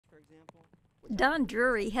Don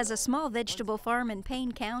Drury has a small vegetable farm in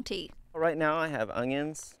Payne County. Right now I have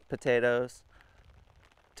onions, potatoes,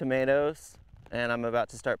 tomatoes, and I'm about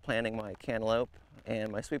to start planting my cantaloupe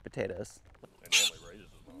and my sweet potatoes.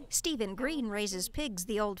 Stephen Green raises pigs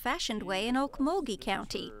the old-fashioned way in Okmulgee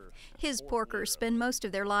County. His porkers spend most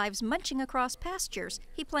of their lives munching across pastures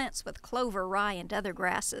he plants with clover, rye, and other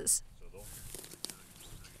grasses.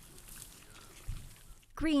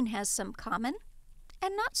 Green has some common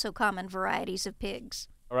and not so common varieties of pigs.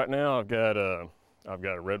 Right now I've got a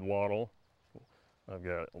red wattle, I've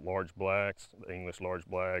got large blacks, English large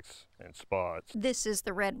blacks, and spots. This is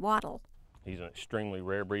the red wattle. He's an extremely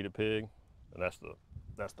rare breed of pig, and that's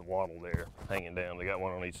the wattle there hanging down. They got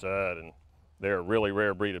one on each side, and they're a really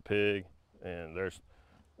rare breed of pig. And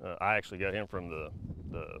I actually got him from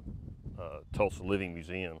the Tulsa Living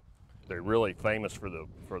Museum. They're really famous for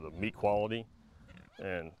the meat quality,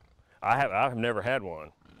 and I've never had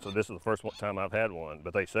one, so this is the first time I've had one.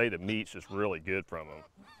 But they say the meat's just really good from them.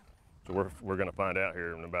 So we're going to find out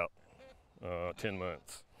here in about 10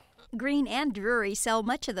 months. Green and Drury sell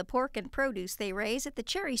much of the pork and produce they raise at the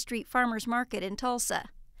Cherry Street Farmers Market in Tulsa.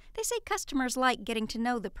 They say customers like getting to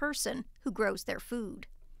know the person who grows their food.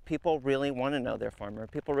 People really want to know their farmer.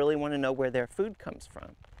 People really want to know where their food comes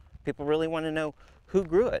from. People really want to know who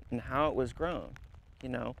grew it and how it was grown. You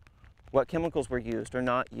know, what chemicals were used or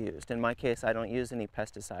not used. In my case, I don't use any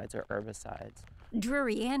pesticides or herbicides.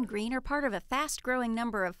 Drury and Green are part of a fast-growing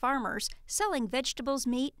number of farmers selling vegetables,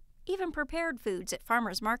 meat, even prepared foods at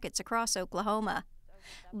farmers markets across Oklahoma.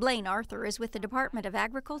 Blaine Arthur is with the Department of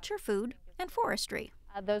Agriculture, Food, and Forestry.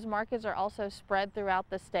 Those markets are also spread throughout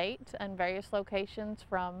the state in various locations,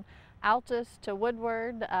 from Altus to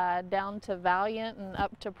Woodward, down to Valiant and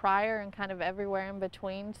up to Pryor, and kind of everywhere in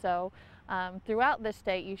between. So throughout the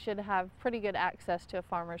state you should have pretty good access to a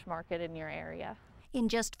farmer's market in your area. In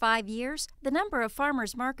just 5 years, the number of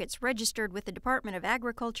farmers markets registered with the Department of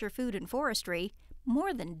Agriculture, Food, and Forestry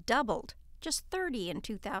more than doubled. Just 30 in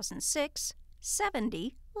 2006,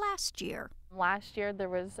 70 last year. Last year there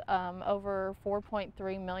was over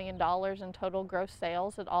 $4.3 million in total gross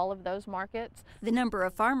sales at all of those markets. The number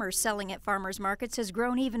of farmers selling at farmers markets has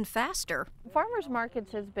grown even faster. Farmers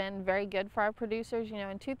markets has been very good for our producers. You know,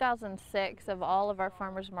 in 2006, of all of our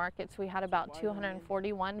farmers markets, we had about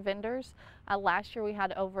 241 vendors. Last year we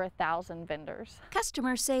had over 1,000 vendors.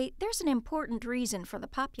 Customers say there's an important reason for the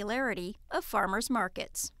popularity of farmers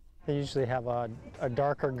markets. They usually have a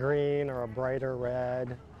darker green or a brighter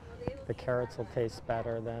red. The carrots will taste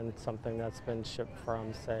better than something that's been shipped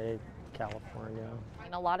from, say, California.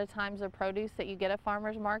 And a lot of times the produce that you get at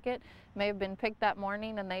farmers market may have been picked that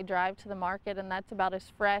morning and they drive to the market, and that's about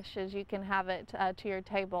as fresh as you can have it to your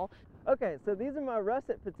table. Okay, so these are my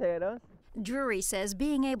russet potatoes. Drury says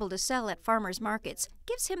being able to sell at farmers markets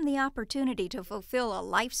gives him the opportunity to fulfill a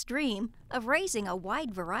life's dream of raising a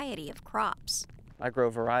wide variety of crops. I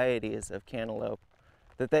grow varieties of cantaloupe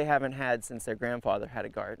that they haven't had since their grandfather had a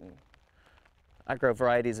garden. I grow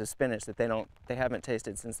varieties of spinach that they haven't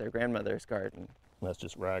tasted since their grandmother's garden. That's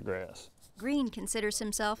just ryegrass. Green considers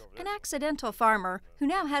himself an accidental farmer who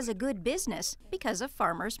now has a good business because of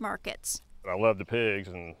farmers markets. I love the pigs,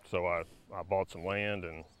 and so I bought some land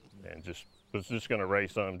and was just going to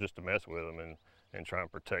raise some just to mess with them and try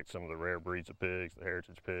and protect some of the rare breeds of pigs, the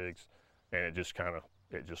heritage pigs, and it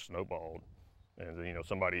just snowballed. And you know,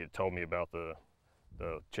 somebody had told me about the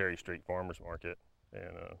Cherry Street Farmers Market,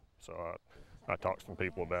 and so I talked to some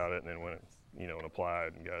people about it, and then went, and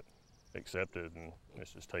applied and got accepted, and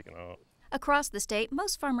it's just taken off. Across the state,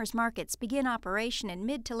 most farmers markets begin operation in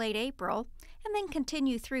mid to late April and then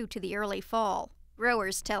continue through to the early fall.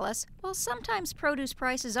 Growers tell us, while sometimes produce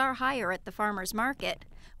prices are higher at the farmers market,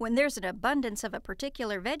 when there's an abundance of a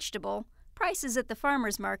particular vegetable, prices at the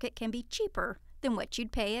farmers market can be cheaper than what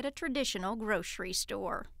you'd pay at a traditional grocery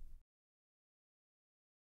store.